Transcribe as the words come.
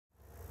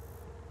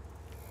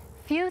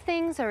Few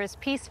things are as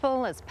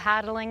peaceful as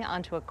paddling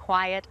onto a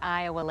quiet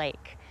Iowa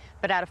lake.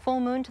 But add a full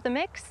moon to the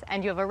mix,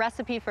 and you have a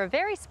recipe for a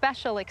very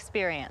special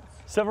experience.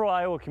 Several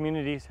Iowa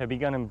communities have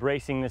begun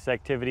embracing this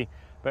activity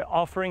by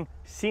offering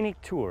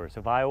scenic tours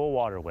of Iowa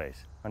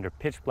waterways under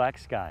pitch black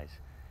skies.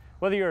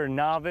 Whether you're a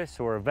novice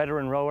or a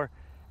veteran rower,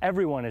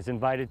 everyone is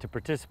invited to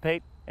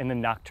participate in the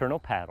nocturnal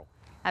paddle.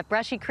 At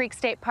Brushy Creek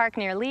State Park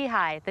near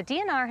Lehigh, the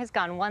DNR has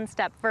gone one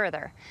step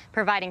further,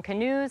 providing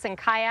canoes and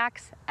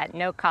kayaks at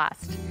no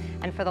cost.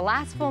 And for the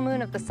last full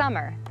moon of the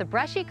summer, the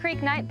Brushy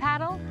Creek Night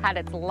Paddle had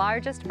its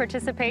largest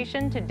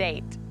participation to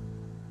date.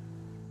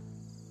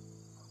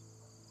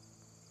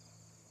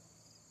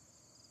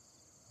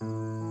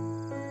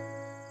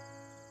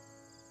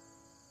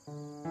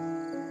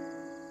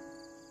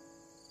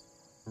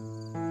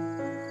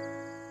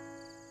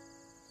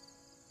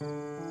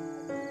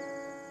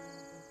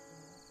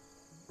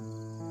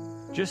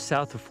 Just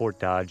south of Fort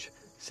Dodge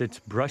sits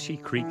Brushy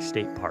Creek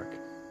State Park,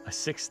 a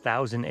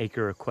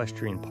 6,000-acre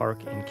equestrian park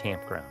and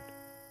campground.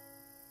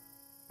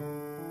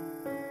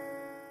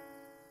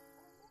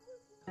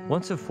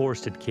 Once a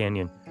forested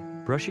canyon,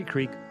 Brushy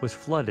Creek was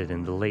flooded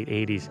in the late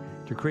 80s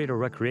to create a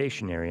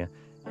recreation area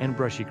and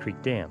Brushy Creek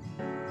Dam.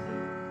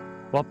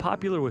 While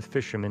popular with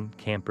fishermen,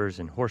 campers,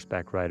 and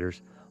horseback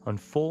riders, on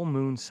full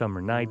moon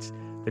summer nights,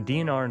 the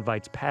DNR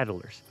invites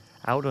paddlers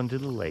out onto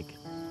the lake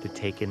to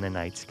take in the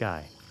night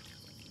sky.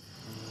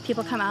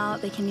 People come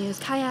out, they can use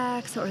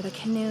kayaks or the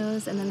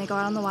canoes, and then they go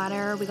out on the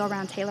water. We go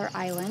around Taylor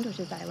Island, which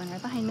is the island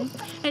right behind me,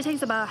 and it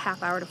takes about a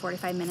half hour to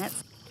 45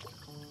 minutes.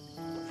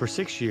 For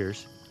 6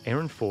 years,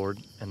 Aaron Ford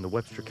and the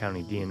Webster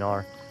County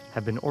DNR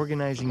have been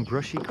organizing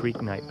Brushy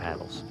Creek night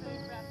paddles.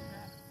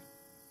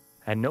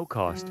 At no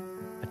cost,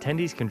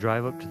 attendees can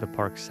drive up to the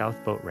park's south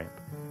boat ramp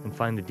and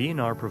find the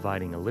DNR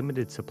providing a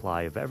limited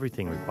supply of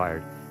everything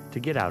required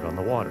to get out on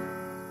the water.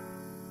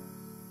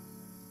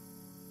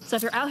 So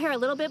if you're out here a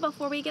little bit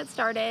before we get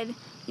started,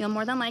 you'll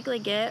more than likely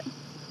get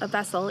a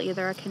vessel,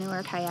 either a canoe or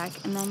a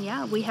kayak. And then,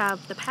 yeah, we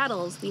have the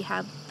paddles, we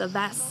have the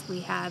vests,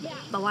 we have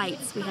the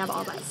lights, we have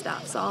all that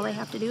stuff. So all they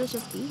have to do is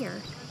just be here.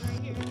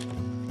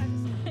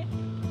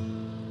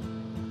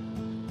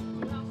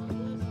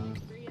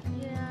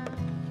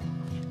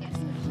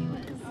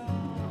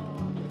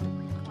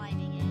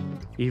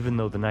 Even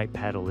though the night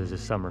paddle is a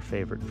summer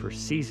favorite for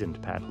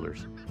seasoned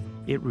paddlers,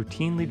 it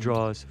routinely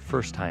draws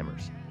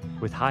first-timers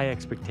with high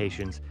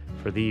expectations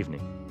for the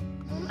evening.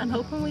 I'm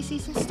hoping we see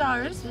some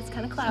stars. It's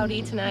kind of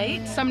cloudy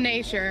tonight. Some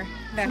nature,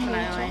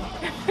 definitely.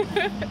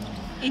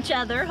 Each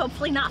other,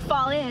 hopefully not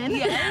fall in.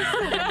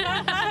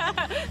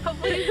 Yes.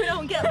 Hopefully we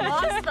don't get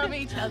lost from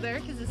each other,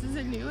 because this is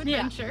a new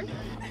adventure.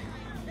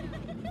 Yeah.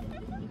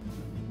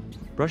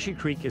 Brushy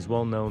Creek is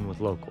well known with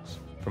locals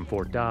from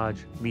Fort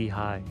Dodge,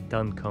 Lehigh,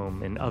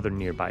 Duncombe, and other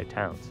nearby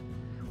towns,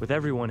 with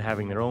everyone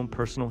having their own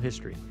personal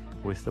history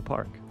with the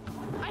park.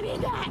 I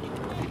need that!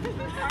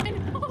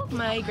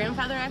 My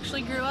grandfather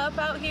actually grew up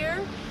out here,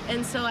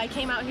 and so I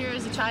came out here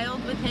as a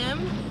child with him,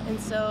 and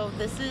so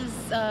this is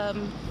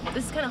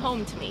kind of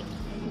home to me.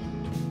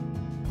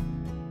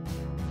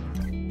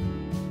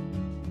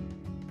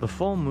 The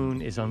full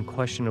moon is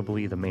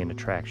unquestionably the main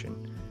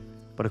attraction,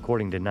 but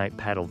according to night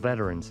paddle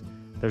veterans,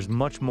 there's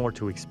much more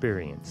to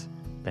experience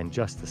than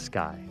just the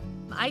sky.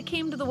 I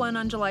came to the one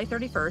on July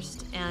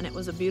 31st, and it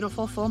was a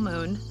beautiful full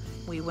moon.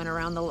 We went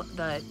around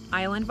the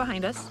island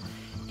behind us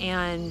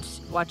and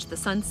watched the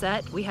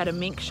sunset. We had a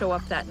mink show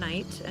up that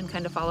night and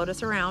kind of followed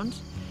us around.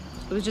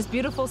 It was just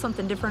beautiful,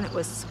 something different. It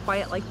was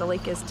quiet like the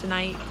lake is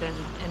tonight,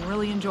 and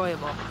really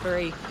enjoyable,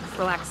 very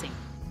relaxing.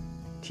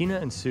 Tina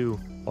and Sue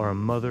are a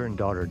mother and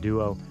daughter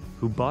duo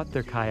who bought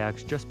their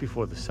kayaks just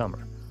before the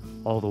summer,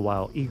 all the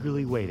while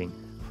eagerly waiting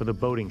for the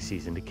boating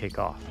season to kick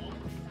off.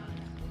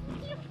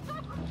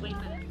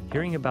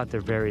 Hearing about their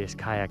various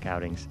kayak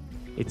outings,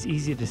 it's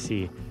easy to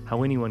see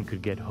how anyone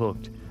could get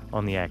hooked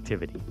on the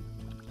activity.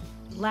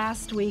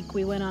 Last week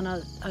we went on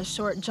a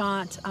short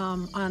jaunt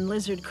on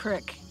Lizard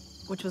Creek,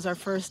 which was our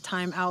first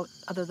time out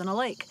other than a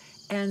lake.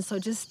 And so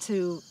just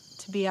to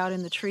be out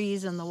in the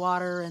trees and the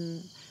water,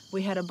 and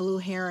we had a blue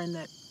heron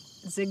that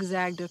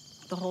zigzagged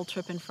the whole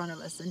trip in front of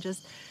us,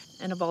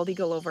 and a bald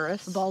eagle over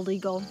us. A bald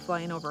eagle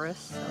flying over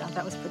us. So. Yeah,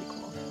 that was pretty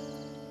cool.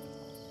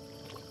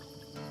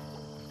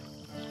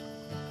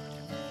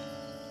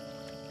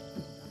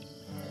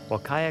 While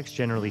kayaks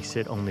generally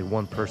sit only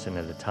one person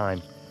at a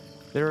time,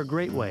 they're a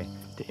great way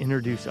to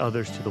introduce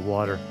others to the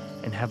water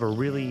and have a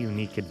really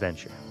unique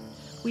adventure.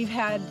 We've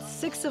had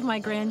 6 of my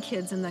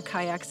grandkids in the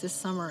kayaks this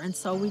summer, and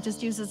so we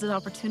just use it as an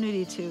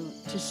opportunity to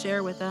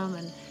share with them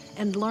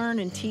and learn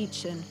and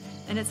teach. And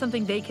it's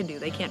something they can do.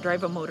 They can't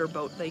drive a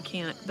motorboat,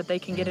 but they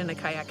can get in a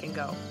kayak and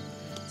go.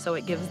 So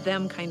it gives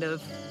them kind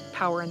of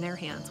power in their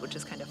hands, which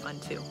is kind of fun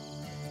too.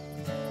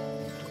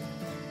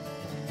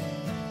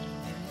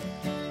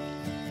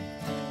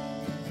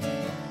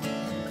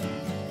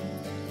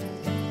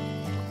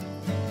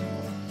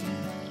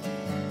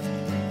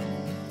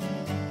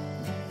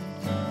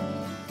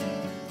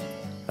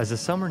 As the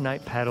summer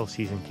night paddle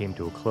season came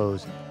to a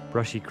close,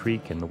 Brushy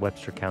Creek and the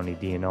Webster County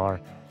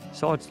DNR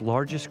saw its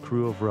largest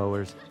crew of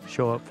rowers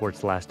show up for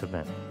its last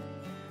event.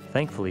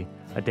 Thankfully,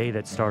 a day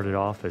that started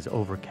off as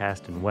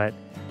overcast and wet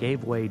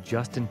gave way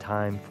just in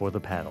time for the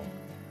paddle,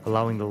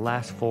 allowing the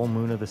last full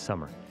moon of the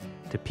summer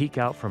to peek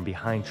out from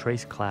behind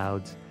trace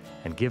clouds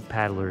and give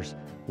paddlers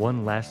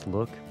one last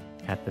look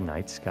at the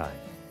night sky.